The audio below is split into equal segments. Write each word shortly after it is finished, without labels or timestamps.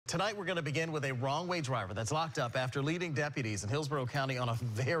Tonight, we're going to begin with a wrong-way driver that's locked up after leading deputies in Hillsborough County on a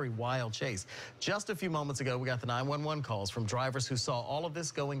very wild chase. Just a few moments ago, we got the 911 calls from drivers who saw all of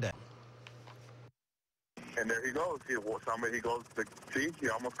this going down. And there he goes. He goes to see, he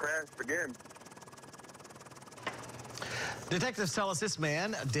almost crashed again. Detectives tell us this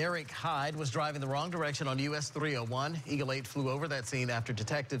man, Derek Hyde, was driving the wrong direction on US 301. Eagle 8 flew over that scene after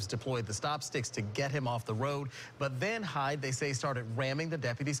detectives deployed the stop sticks to get him off the road. But then Hyde, they say, started ramming the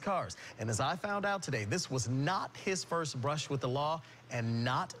deputies' cars. And as I found out today, this was not his first brush with the law and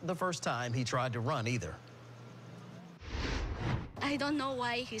not the first time he tried to run either. I don't know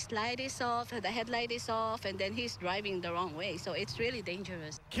why his light is off, the headlight is off, and then he's driving the wrong way. So it's really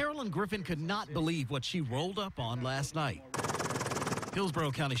dangerous. Carolyn Griffin could not believe what she rolled up on last night.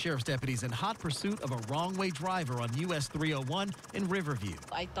 Hillsborough County Sheriff's deputies in hot pursuit of a wrong-way driver on US 301 in Riverview.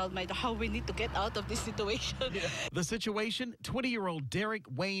 I told my daughter, we need to get out of this situation. Yeah. The situation, 20-year-old Derek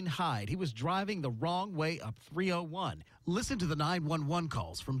Wayne Hyde. He was driving the wrong way up 301. Listen to the 911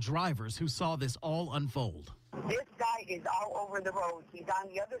 calls from drivers who saw this all unfold. This guy is all over the road. He's on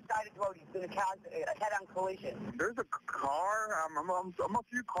the other side of the road. He's going to cause a head-on collision. There's a car. I'm a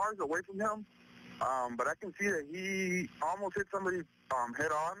few cars away from him, but I can see that he almost hit somebody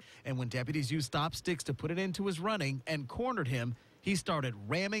head-on. And when deputies used stop sticks to put it into his running and cornered him, he started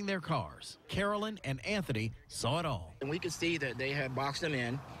ramming their cars. Carolyn and Anthony saw it all. And we could see that they had boxed him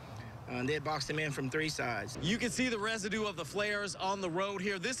in. They had boxed him in from three sides. You can see the residue of the flares on the road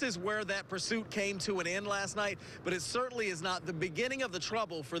here. This is where that pursuit came to an end last night, but it certainly is not the beginning of the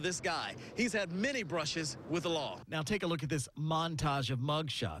trouble for this guy. He's had many brushes with the law. Now take a look at this montage of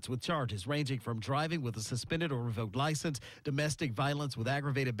mugshots with charges ranging from driving with a suspended or revoked license, domestic violence with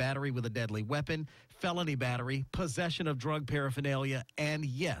aggravated battery with a deadly weapon, felony battery, possession of drug paraphernalia, and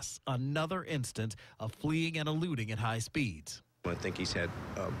yes, another instance of fleeing and eluding at high speeds. I think he's had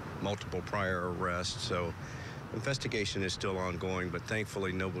multiple prior arrests, so investigation is still ongoing, but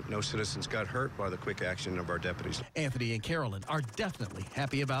thankfully no citizens got hurt by the quick action of our deputies. Anthony and Carolyn are definitely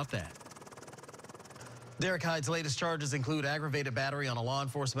happy about that. Derek Hyde's latest charges include aggravated battery on a law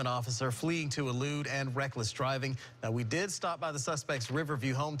enforcement officer, fleeing to elude, and reckless driving. Now, we did stop by the suspect's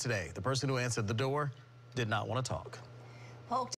Riverview home today. The person who answered the door did not want to talk.